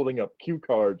Jeff holding up cue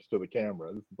cards to the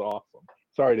camera. This is awesome.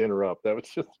 Sorry to interrupt. That was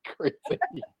just crazy.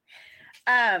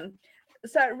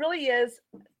 So it really is,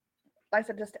 like I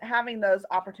said, just having those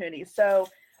opportunities. So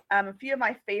a few of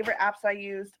my favorite apps I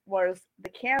used was the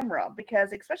camera,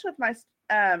 because especially with my,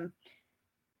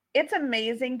 it's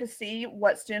amazing to see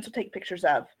what students will take pictures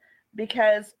of,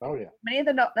 because many of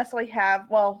them don't necessarily have,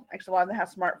 well, actually a lot of them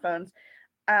have smartphones.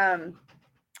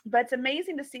 But it's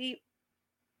amazing to see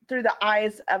through the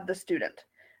eyes of the student,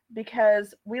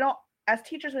 because as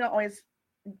teachers, we don't always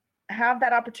have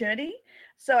that opportunity.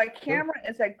 So a camera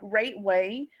is a great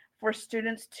way for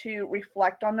students to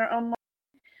reflect on their own life.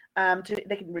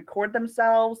 They can record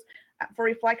themselves for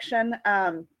reflection.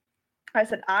 I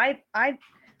said, that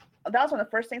was one of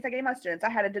the first things I gave my students. I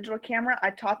had a digital camera.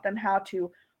 I taught them how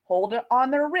to hold it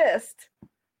on their wrist.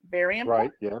 Very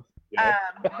important. Right, yeah.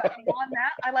 But beyond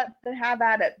that, I let them have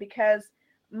at it, because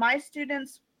my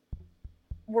students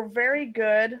were very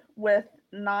good with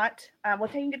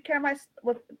taking good care of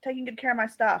my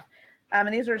stuff.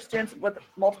 And these are students with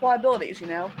multiple abilities,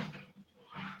 Sure.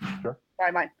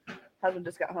 Sorry, my husband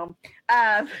just got home.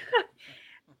 And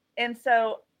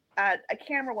so a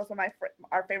camera was one of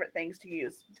our favorite things to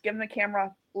use. Give them a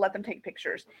camera, let them take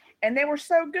pictures. And they were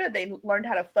so good. They learned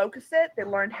how to focus it. They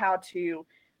learned how to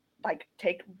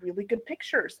take really good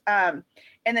pictures. And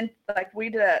then we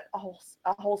did a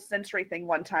whole sensory thing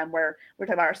one time where we were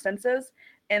talking about our senses.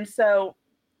 And so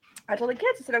I told the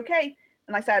kids, I said, okay.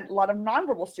 And I said, a lot of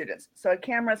nonverbal students. So a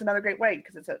camera is another great way,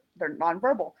 because they're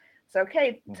nonverbal. So,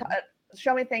 okay,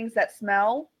 show me things that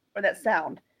smell or that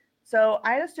sound. So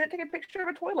I had a student take a picture of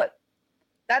a toilet.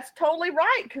 That's totally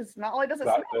right, because not only does it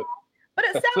smell, but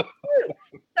it sounds too.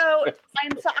 So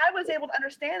I was able to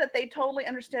understand that they totally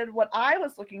understood what I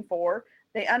was looking for.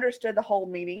 They understood the whole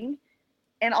meaning,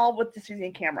 and all with just using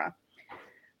a camera.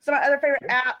 So my other favorite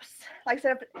apps, like I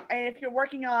said, if you're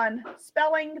working on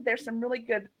spelling, there's some really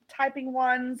good typing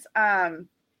ones.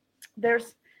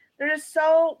 There's just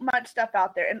so much stuff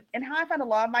out there. And how I found a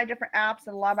lot of my different apps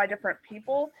and a lot of my different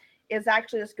people is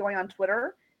actually just going on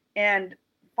Twitter and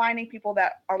finding people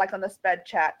that are on the sped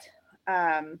chat.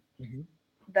 The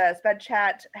sped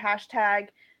chat hashtag,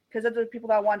 because those are the people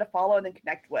that I wanted to follow and then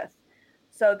connect with.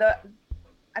 So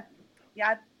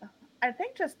I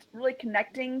think just really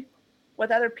connecting with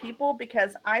other people,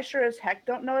 because I sure as heck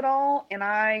don't know it all, and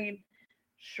I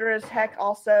sure as heck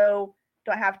also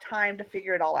don't have time to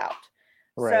figure it all out.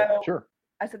 Right. So Sure.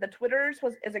 I said the Twitters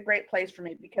is a great place for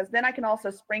me, because then I can also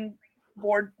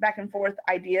springboard back and forth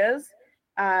ideas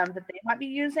that they might be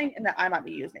using and that I might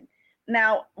be using.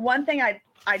 Now, one thing I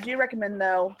do recommend,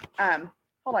 though,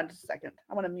 hold on just a second.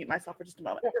 I want to mute myself for just a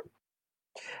moment.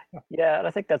 Yeah, and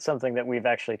I think that's something that we've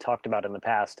actually talked about in the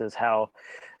past, is how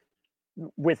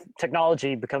with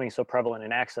technology becoming so prevalent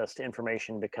and access to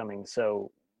information becoming so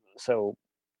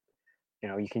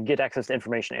you can get access to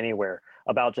information anywhere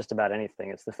about just about anything.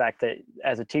 It's the fact that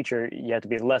as a teacher, you have to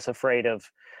be less afraid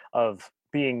of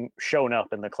being shown up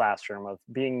in the classroom, of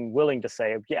being willing to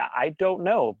say, yeah, I don't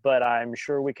know, but I'm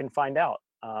sure we can find out.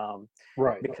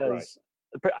 Right. Because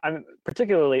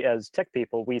particularly as tech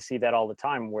people, we see that all the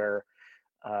time where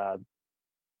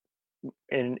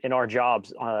in our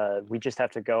jobs, we just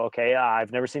have to go, okay,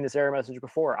 I've never seen this error message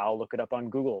before. I'll look it up on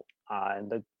Google.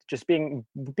 And just being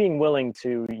willing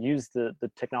to use the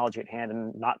technology at hand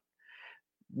and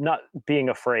not being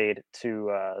afraid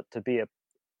to be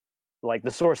like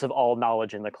the source of all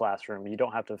knowledge in the classroom. You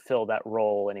don't have to fill that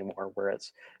role anymore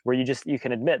where you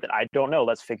can admit that I don't know,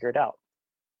 let's figure it out.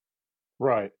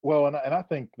 Right. Well, and I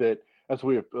think that, as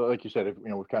we, like you said,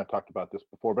 we've kind of talked about this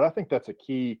before, but I think that's a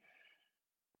key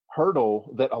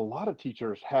hurdle that a lot of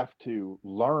teachers have to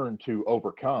learn to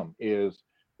overcome, is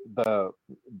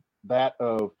that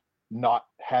of not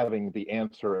having the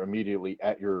answer immediately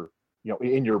at your,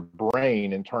 in your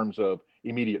brain in terms of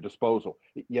immediate disposal.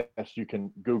 Yes, you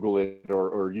can Google it,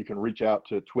 or you can reach out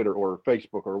to Twitter or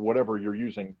Facebook or whatever you're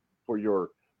using for your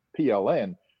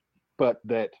PLN, but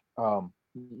that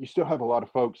you still have a lot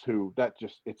of folks who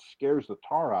it scares the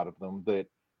tar out of them that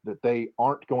they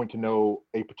aren't going to know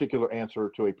a particular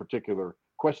answer to a particular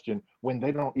question when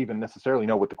they don't even necessarily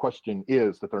know what the question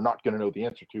is that they're not going to know the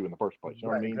answer to in the first place. You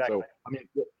know what I mean? Exactly.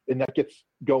 So, and that gets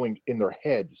going in their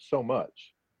head so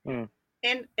much. Mm.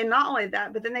 And not only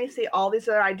that, but then they see all these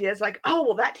other ideas like, oh,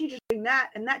 well, that teacher's doing that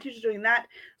and that teacher's doing that.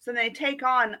 So they take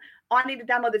on, oh, I need to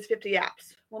download these 50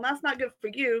 apps. Well, that's not good for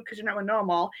you because you're not going to know them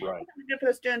all. Right. It's not good for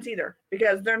the students either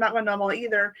because they're not going to know them all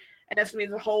either. And it's going to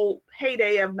be the whole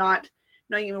heyday of not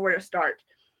knowing even where to start.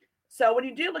 So when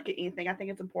you do look at anything, I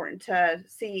think it's important to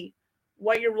see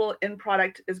what your real end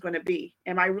product is going to be.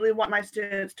 Am I really want my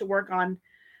students to work on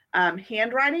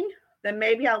handwriting? Then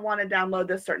maybe I want to download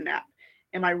this certain app.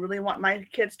 Am I really want my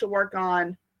kids to work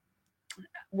on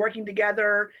working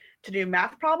together to do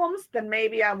math problems? Then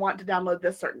maybe I want to download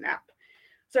this certain app.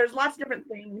 So there's lots of different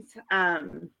things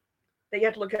that you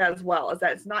have to look at as well. Is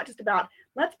that it's not just about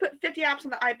let's put 50 apps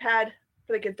on the iPad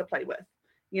for the kids to play with,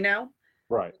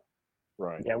 Right.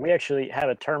 Yeah, we actually have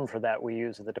a term for that we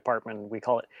use at the department. We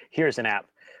call it here's an app,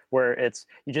 where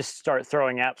you just start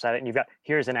throwing apps at it and you've got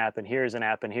here's an app and here's an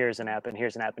app and here's an app and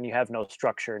here's an app, and you have no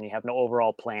structure and you have no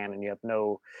overall plan and you have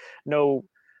no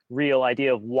real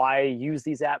idea of why use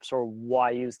these apps or why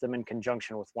use them in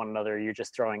conjunction with one another. You're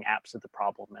just throwing apps at the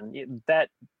problem, and that,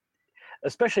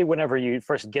 especially whenever you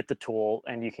first get the tool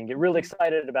and you can get really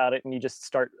excited about it and you just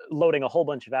start loading a whole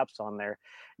bunch of apps on there,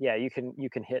 yeah, you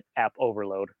can hit app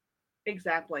overload.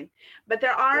 Exactly. But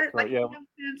there are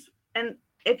students, and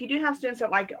if you do have students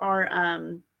that are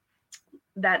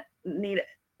that need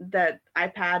that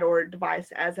iPad or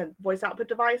device as a voice output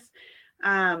device,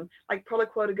 like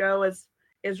Proloquo to Go is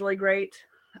really great.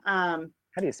 How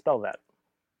do you spell that?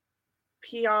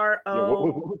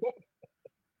 PRO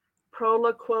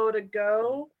Proloquo to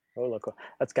Go. Proloquo.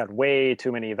 That's got way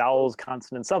too many vowels,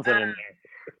 consonants, something in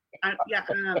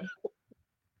there.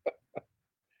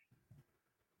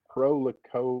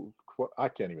 Proloquo. I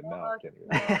can't even know.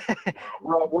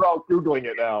 We're all Googling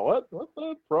it now. What's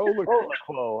the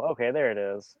Proloquo? Okay, there it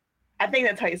is. I think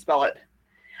that's how you spell it.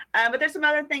 But there's some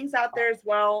other things out there as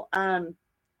well.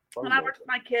 When I worked with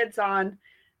my kids on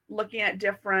looking at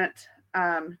different,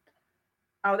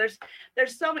 there's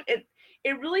so many.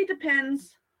 It really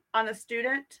depends on the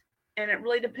student, and it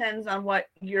really depends on what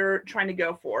you're trying to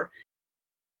go for.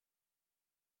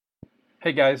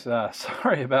 Hey guys,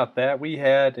 sorry about that. We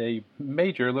had a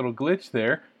major little glitch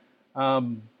there.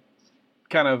 Kind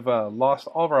of lost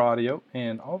all of our audio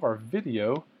and all of our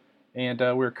video, and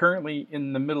we're currently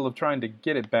in the middle of trying to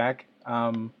get it back,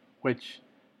 which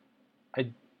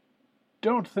I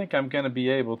don't think I'm going to be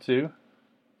able to.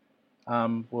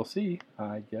 We'll see,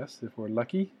 I guess, if we're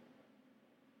lucky.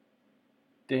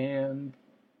 Dan,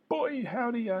 boy,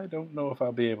 howdy, I don't know if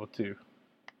I'll be able to.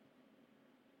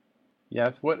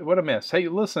 Yeah, what a mess. Hey,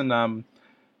 listen,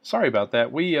 sorry about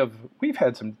that. We've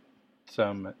had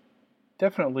some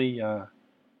definitely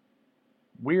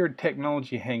weird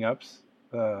technology hangups.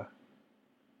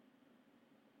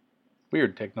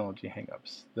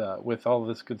 With all of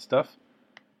this good stuff,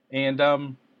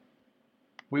 and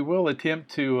we will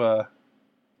attempt to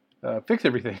fix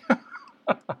everything.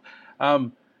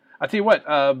 I tell you what,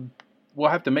 we'll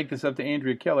have to make this up to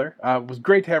Andrea Keller. It was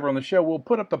great to have her on the show. We'll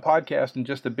put up the podcast in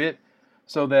just a bit,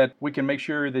 so that we can make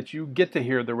sure that you get to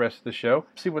hear the rest of the show,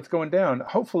 see what's going down.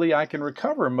 Hopefully I can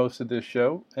recover most of this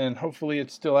show, and hopefully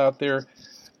it's still out there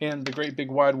in the great big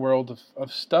wide world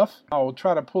of stuff. I'll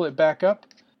try to pull it back up.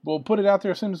 We'll put it out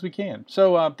there as soon as we can.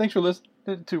 So thanks for listening.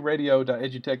 to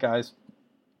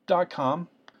radio.edutechguys.com.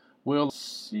 We'll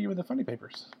see you in the funny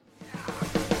papers.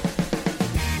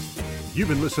 You've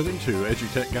been listening to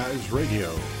EduTech Guys Radio,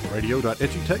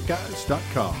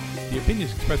 radio.edutechguys.com. The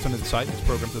opinions expressed on the site and its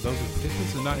programs are those of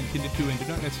participants and not intended to and do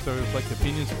not necessarily reflect the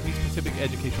opinions of any specific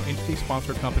educational entity,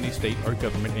 sponsor, company, state, or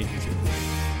government agency.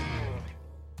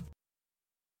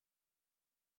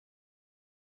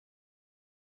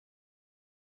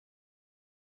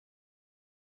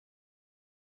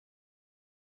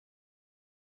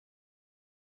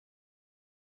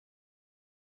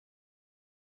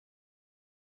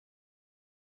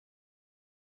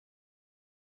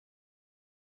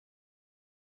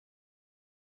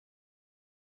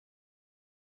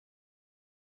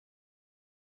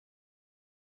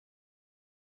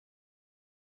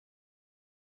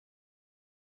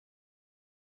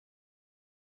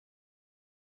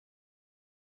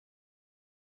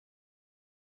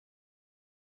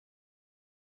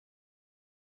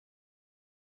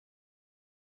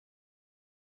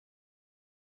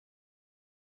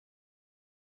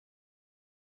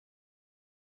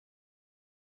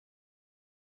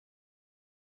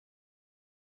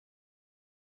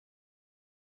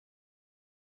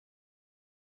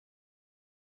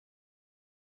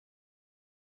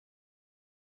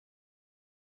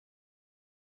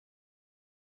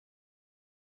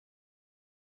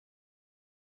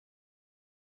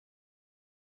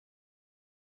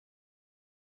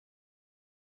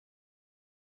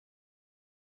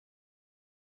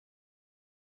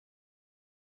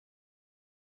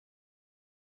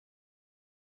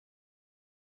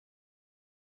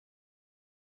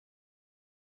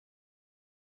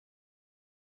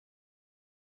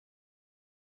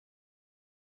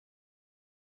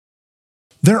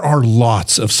 There are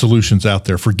lots of solutions out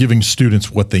there for giving students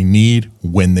what they need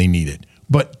when they need it.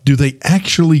 But do they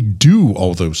actually do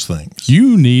all those things?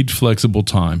 You need flexible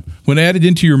time. When added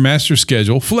into your master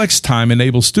schedule, Flex Time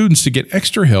enables students to get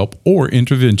extra help or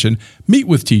intervention, meet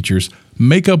with teachers,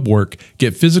 make up work,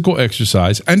 get physical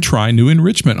exercise, and try new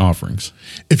enrichment offerings.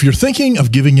 If you're thinking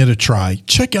of giving it a try,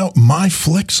 check out My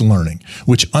Flex Learning,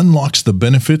 which unlocks the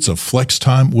benefits of Flex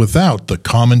Time without the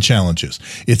common challenges.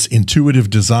 Its intuitive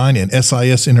design and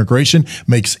SIS integration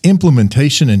makes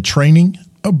implementation and training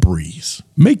a breeze.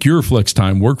 Make your flex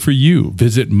time work for you.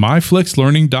 Visit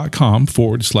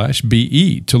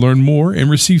myflexlearning.com/BE to learn more and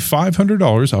receive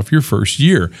 $500 off your first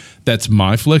year. That's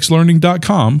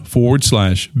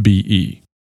myflexlearning.com/BE.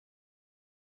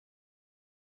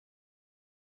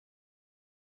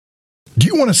 Do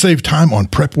you want to save time on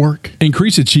prep work?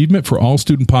 Increase achievement for all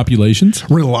student populations?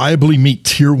 Reliably meet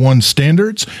Tier 1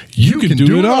 standards? You can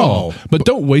do it all, but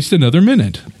don't waste another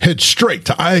minute. Head straight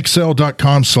to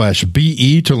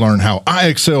IXL.com/BE to learn how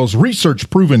IXL's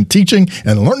research-proven teaching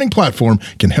and learning platform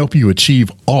can help you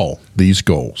achieve all these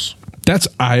goals. That's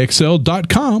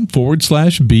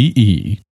IXL.com/BE.